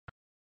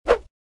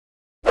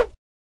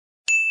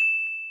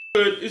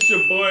It's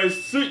your boy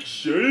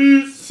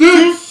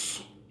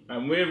SixShades,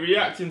 and we're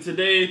reacting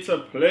today to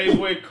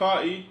Playboi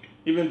Carti.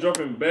 He's been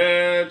dropping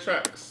bare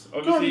tracks.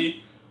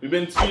 Obviously, we've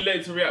been too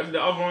late to react to the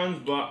other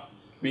ones, but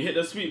we hit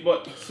the sweet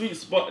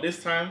spot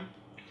this time,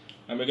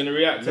 and we're gonna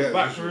react to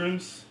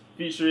BACKR00MS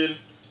featuring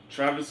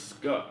Travis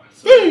Scott.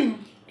 So,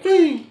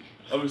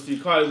 obviously,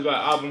 Carti's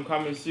got an album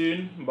coming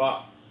soon,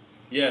 but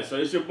yeah. So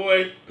it's your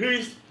boy.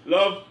 Peace,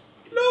 love,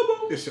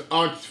 Lobo. It's your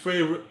aunt's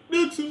favorite.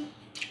 Little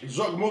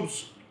Zoc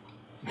Mobs.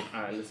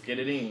 Alright, let's get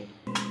it in.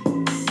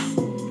 In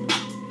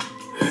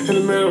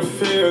the middle of the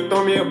field,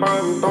 throw me a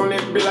bomb, throwing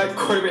that bitch like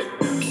quarterback.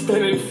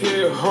 Stand in the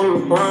field,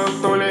 holding a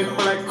bomb, throwing that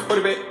hoe like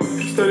quarterback.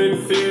 Stand in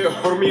the field,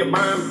 holding me a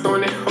bomb,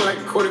 throwing that hoe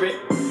like quarterback.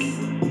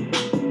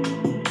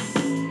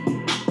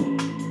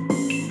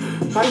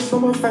 Ice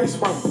on my face,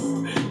 whoa.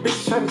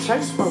 Bitch trying to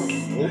chase, whoa.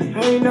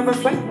 I ain't never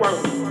flake, whoa.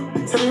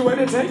 Tell me where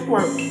to take,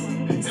 whoa.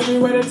 Tell me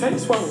where to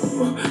taste, whoa.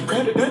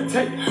 Grab the duct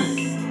tape.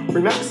 We're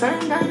not the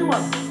same guy,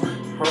 whoa.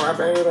 Oh,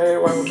 baby,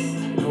 whoa.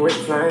 With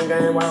flying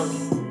game, whoa.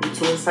 You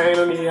too insane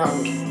on these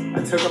hoes.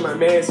 I took on my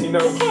mask, you know.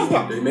 I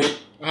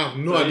have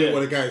no idea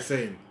what the guy is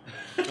saying.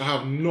 I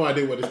have no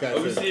idea what this guy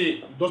is saying.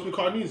 Obviously, don't speak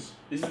Cartinese.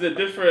 This is a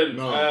different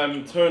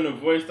tone of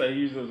voice that he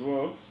uses as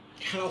well.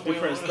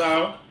 Different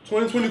style.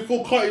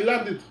 2024 Carti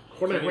landed.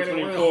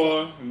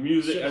 2024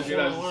 music, as you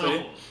like to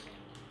say.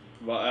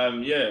 But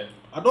yeah.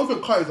 I don't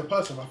think Carti is a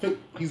person. I think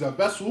he's a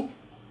vessel.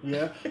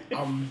 Yeah.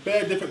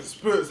 Bare different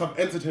spirits have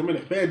entered him in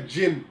it. Bare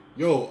jinn.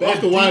 Yo, bare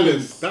after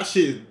violence, that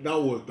shit,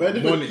 that was bare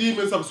different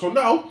demons have. So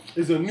now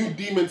is a new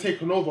demon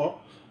taking over,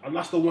 and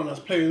that's the one that's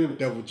playing in it.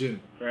 Devil Jinn.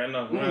 Fair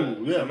enough,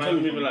 man. Yeah, man,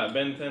 moving like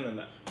Ben 10 and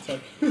that. Don't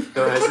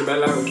ask me about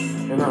love.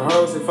 And the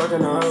hoes, they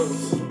fucking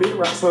hoes. Big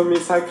rocks on me,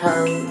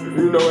 psycho.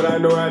 You know what I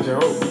know, I just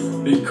hope.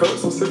 Big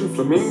cups, I'm sipping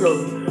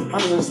flamingo. I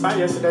was in the spot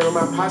yesterday with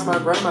my pops, my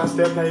grandma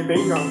still play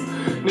bingo.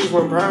 Niggas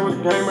went proud with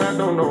the game, I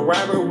don't know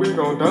why, but we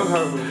gon' dunk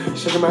her.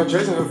 Shaking my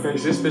dress in her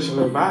face, this bitch a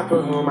little vibe,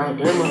 put her on my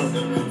demo.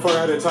 Fuck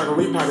out there talking,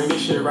 we popping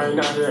this shit right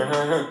now here,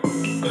 I'm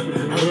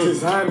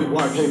designed me, boy,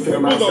 I can't feel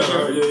myself.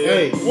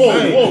 Hey,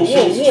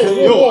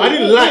 whoa. Yo, I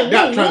didn't like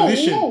that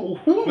transition.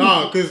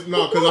 Nah, cause I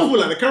feel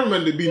like the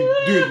cameraman they've been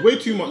doing way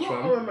too much,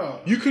 man.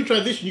 You can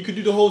transition, you can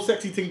do the whole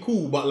sexy thing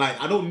cool, but like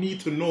I don't need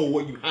to know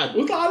what you had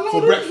for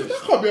breakfast.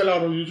 That can't be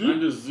allowed on YouTube. I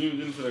just zoomed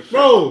into the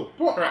bro,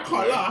 I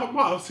can't lie, I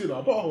might have seen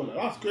that.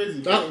 That's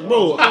crazy.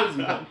 Bro, I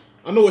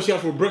know what she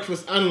had for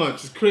breakfast and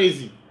lunch. It's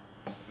crazy.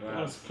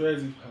 That's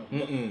crazy.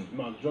 No, the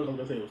drugs I'm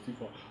gonna say it was too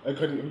far. If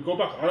we go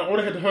back, I want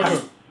to head to her,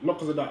 not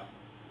because of that.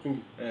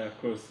 Yeah, of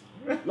course.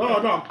 No,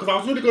 because I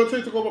was really going to tell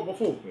you to go back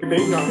before.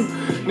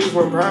 Niggas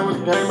went proud with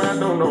the game, I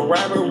don't know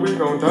why, but we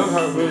gon' dunk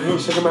her.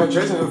 Shaking my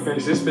dress in her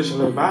face, this bitch a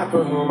little vibe,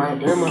 put her on my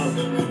demo.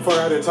 Fuck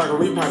out there talking,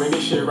 we popping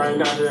this shit right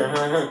now here,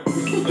 I'm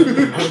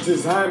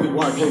designed me,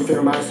 boy, I can't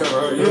feel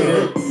myself,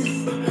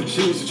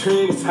 She was a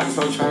train, top,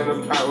 so I'm trying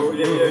to power,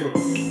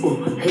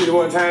 hate it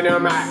one time, then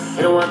I'm out,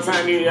 hate it one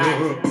time, then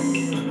I'm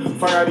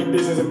fuck all these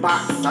bitches and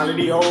box, all of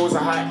these hoes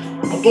are hot.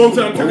 I'm going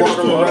to them taking this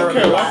tour, I don't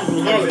care,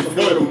 regardless of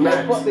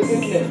what.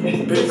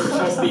 Bitch,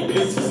 trust these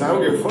bitches, I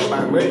don't give a fuck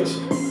about much.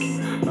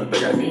 I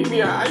think I need me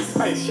an ice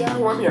spice, yeah, I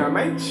want me a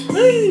munch.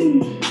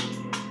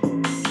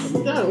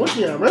 Yeah, I want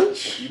me a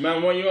munch. You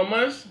man want you a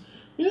munch?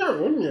 Yeah, I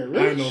want me a munch.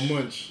 I ain't no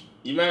munch.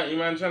 You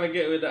man trying to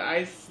get with the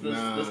ice,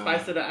 the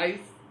spice of the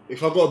ice?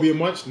 If I gotta be a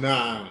munch,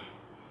 nah.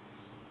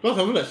 Plus,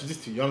 I feel like she's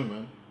just too young,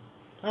 man.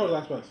 How old is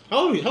that spice? How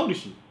old is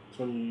she?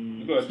 20.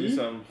 You gotta do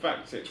some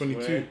fact checks.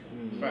 22.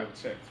 Fact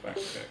checks.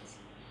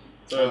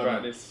 Sorry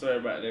about this.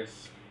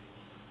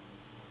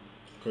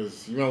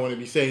 Because you might want to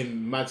be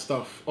saying mad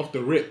stuff off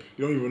the rip.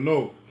 You don't even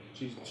know.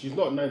 She's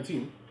not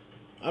 19.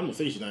 I'm not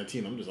saying she's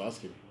 19. I'm just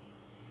asking.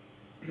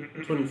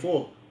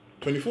 24.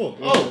 24?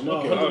 Oh, no.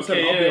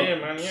 Okay,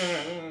 man.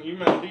 You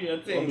man do your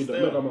thing. I'll be the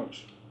mega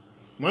munch.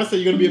 Man said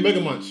you're going to be a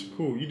mega munch.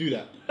 Cool, you do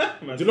that. Do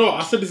you know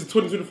what? I said this is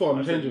 2024.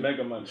 I'm changing.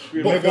 Mega munch.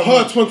 But for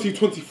her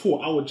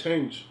 2024, I would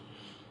change.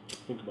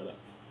 Think about that.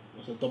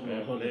 That's a double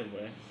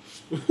boy.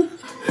 In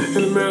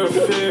the middle of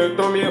the field,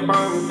 throw me a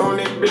bomb, throwing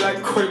that bitch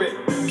like quarterback.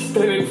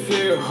 Stand in the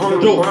field, holding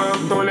a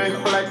bomb, throwing that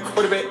hoe like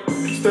quarterback.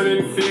 Stand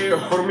in the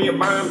field, holding me a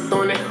bomb,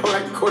 throwing that hoe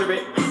like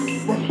quarterback.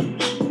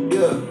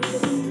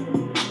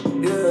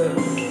 Yeah,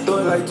 throw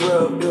it like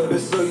 12,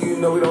 just so you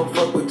know we don't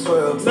fuck with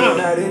 12. I'm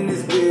not in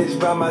this bitch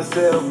by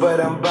myself, but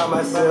I'm by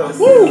myself.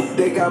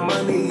 They got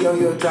money on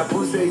your top,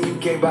 who say you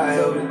can't buy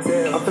help?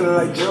 I'm feeling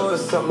like Joe or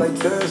something,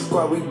 like Terror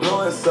Squad, we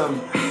blowing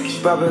something.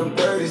 She popping them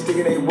 30s,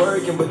 thinking they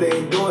working, but they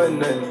ain't doing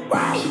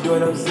nothing. She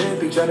doing them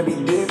simply, trying to be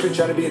different,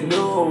 trying to be a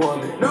newer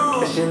woman.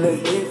 That shit look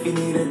if you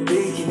need a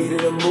dick, you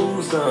needed to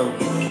move some.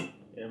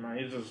 Yeah, man,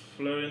 he's just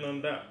flowing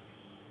on that.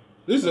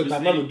 This is a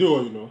dynamic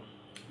duo, you know.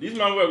 These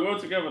men work well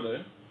together,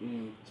 though.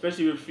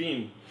 Especially with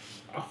Fiend.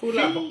 I feel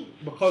like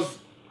because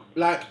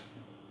like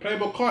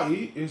Playboi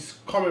Carti is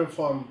coming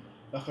from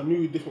like a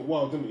new different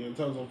world, isn't it, in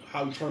terms of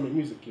how he's trying to make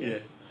music. Yeah.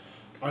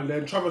 And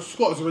then Travis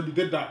Scott has already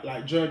did that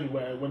like journey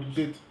where when he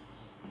did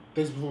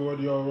Days Before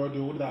Radio,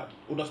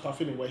 all that stuff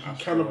in it, where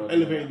he kind of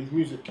elevated his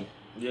music.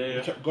 Yeah.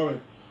 He kept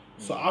going.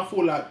 So I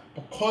feel like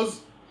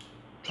because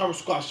Travis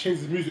Scott has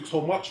changed his music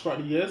so much throughout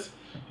the years,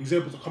 he's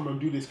able to come and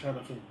do this kind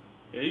of thing.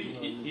 Yeah,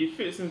 he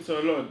fits into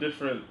a lot of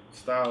different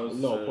styles.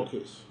 A lot of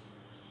pockets.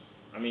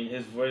 I mean,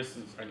 his voice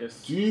is, I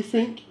guess... Do you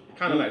think...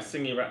 Kind of like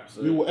singing rap.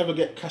 So. We will ever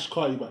get Cash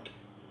Carti back?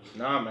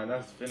 Nah, man,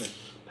 that's finished.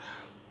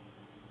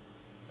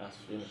 That's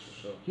finished for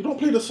sure. You don't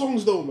play the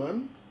songs though,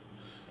 man.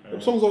 The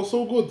songs are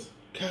so good.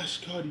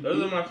 Cash Carti.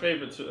 Those are my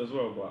favourite too as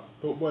well, but...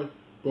 Broke boy.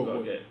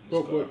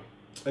 Broke boy.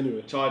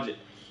 Anyway. Charge it.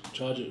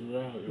 You're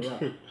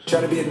right.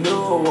 Try to be a new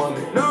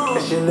woman.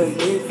 That shit look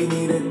if you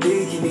need a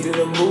dick, you needed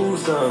to move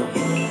some.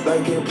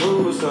 Like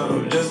improve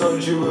some. Just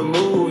don't you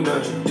remove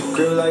nothing.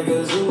 Crib like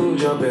a zoo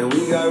jumping.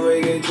 We got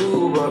reggae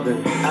too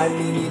bumping. I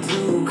need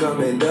two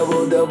coming.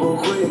 Double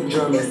quick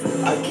drumming.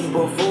 I keep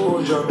a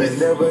full drumming.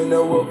 Never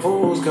know what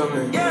fool's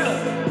coming.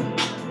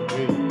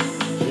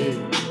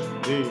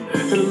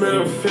 In the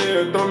middle of the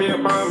field, throw me a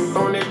bomb,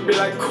 throwing it be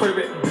like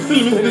quarterback.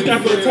 This guy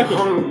for the tackle.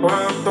 I'm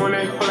throwing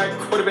it whole like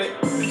quarterback.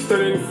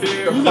 Still in the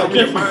field, throw me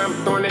a bomb,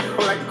 throwing it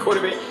whole like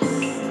quarterback.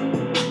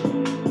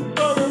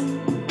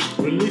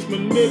 Release my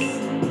nigga.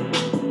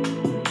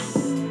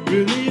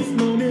 Release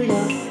my nigga.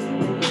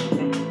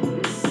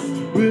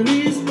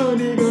 Release my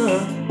nigga.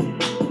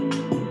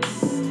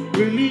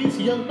 Release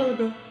Young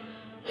Thugger.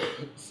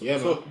 Yeah,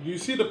 so do you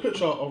see the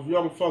picture of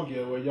Young Thug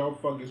here, where Young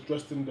Thug is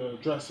dressed in the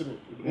dress, in it,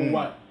 all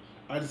white?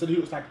 I just said he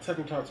looks like a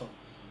Tekken character.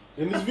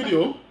 In this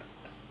video,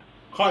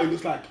 Carti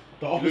looks like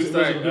the opposite.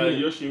 Looks like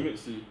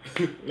Yoshimitsu.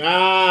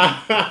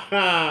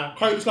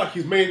 Carti looks like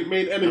his main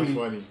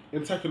enemy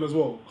in Tekken as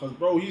well. Cause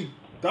bro,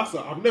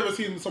 I've never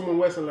seen someone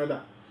wear something like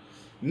that.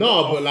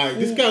 No, but like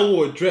this guy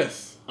wore a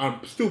dress and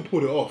still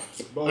pulled it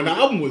off. Bro, and the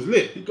album was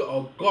lit. He got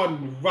a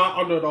gun right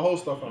under the whole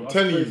stuff. I'm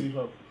telling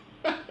you.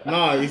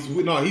 Fam.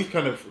 He's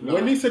kind of...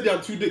 When he said he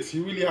had 2 dicks,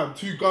 he really had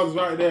 2 guns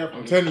right there. Fam.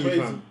 I'm telling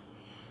you, fam.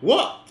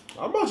 What?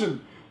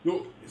 Imagine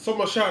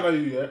someone shouting at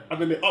you, yeah, and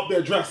then they up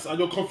their dress and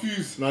you're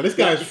confused. Nah, this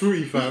guy is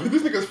fruity, fam.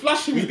 This nigga's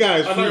flashing me. This guy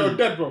is fruity. And now you're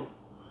dead, bro.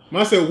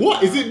 Man said,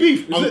 what? Is it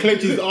beef?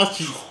 Unclenches his ass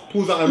cheeks,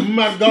 pulls out a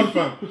mad gun,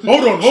 fam.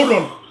 Hold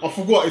on. I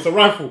forgot, it's a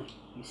rifle.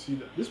 You see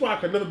that? This is why I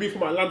can never be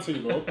from Atlanta,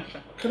 you know. I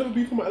can never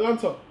be from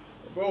Atlanta.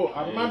 Bro,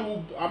 a man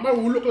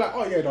will look like,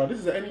 oh yeah, no, this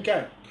is any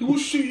guy. He will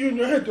shoot you in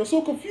your head. You're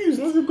so confused.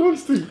 What's your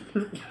guns to?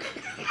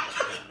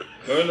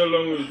 Going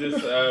along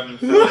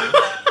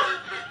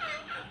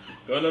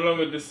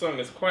with this song,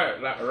 it's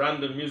quite like a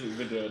random music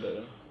video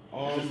though.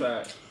 It's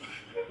like,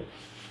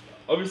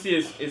 obviously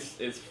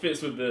it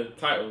fits with the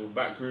title,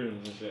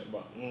 BACKR00MS and shit,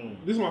 but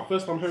this is my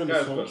first time hearing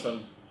this song. Got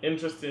some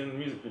interesting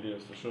music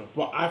videos for sure.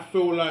 But I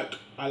feel like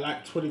I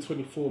like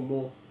 2024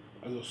 more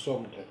as a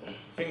song. I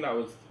think that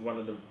was one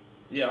of the...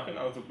 Yeah, I think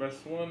that was the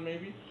best one,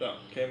 maybe, that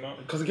came out.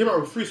 Because it came out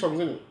with 3 songs,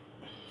 innit?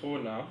 4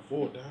 now.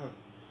 4, damn.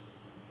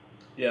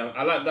 Yeah,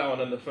 I like that one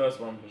and the first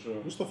one for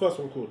sure. What's the first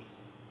one called?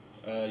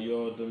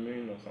 You're the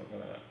Moon or something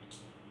like that.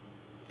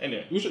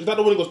 Anyway. Is that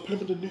the one that goes, play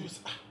with the news?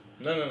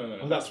 No.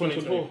 Oh, that's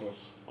 2024.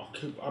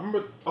 Okay, I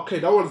remember. Okay,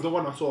 that one's the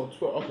one I saw on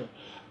Twitter. Okay.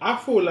 I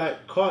feel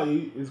like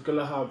Carti is going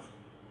to have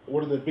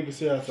one of the biggest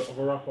years of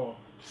a rapper.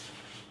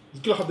 He's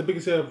going to have the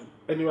biggest year of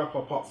any rapper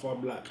apart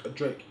from, like, a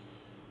Drake.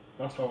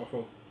 That's how I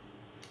feel.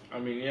 I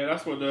mean, yeah,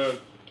 that's what the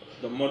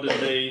modern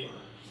day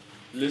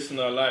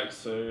listener likes,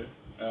 so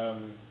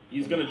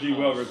he's going to do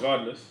well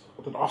regardless.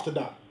 But then after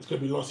that, it's going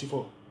to be Lancy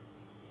 4.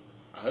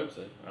 I hope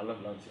so. I love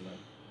Lancy, man.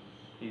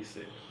 He's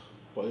sick.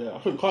 But yeah, I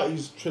think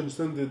Carti's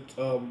transcended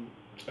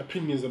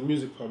opinions of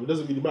music, fam. It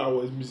doesn't really matter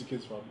what his music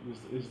is, fam.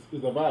 It's the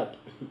vibe.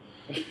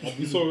 I'll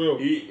be so real.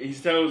 He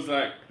tells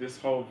like this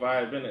whole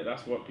vibe, innit?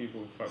 That's what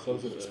people fuck with. So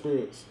it's an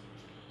experience.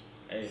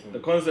 Hey, the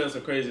concerts are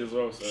crazy as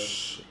well, so...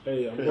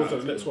 Hey, I'm going to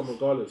the next one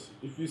regardless.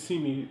 If you see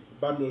me,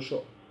 buy me a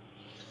shot.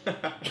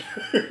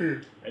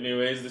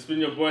 Anyways, this has been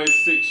your boy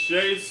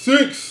SixShades.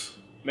 6!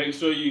 Make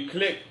sure you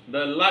click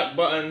the like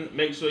button.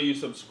 Make sure you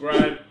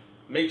subscribe.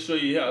 Make sure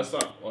you hit us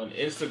up on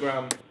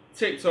Instagram,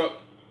 TikTok,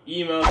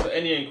 email for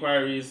any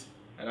inquiries.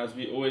 And as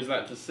we always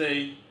like to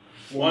say,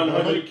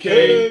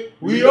 100K,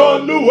 we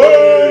on the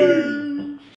way!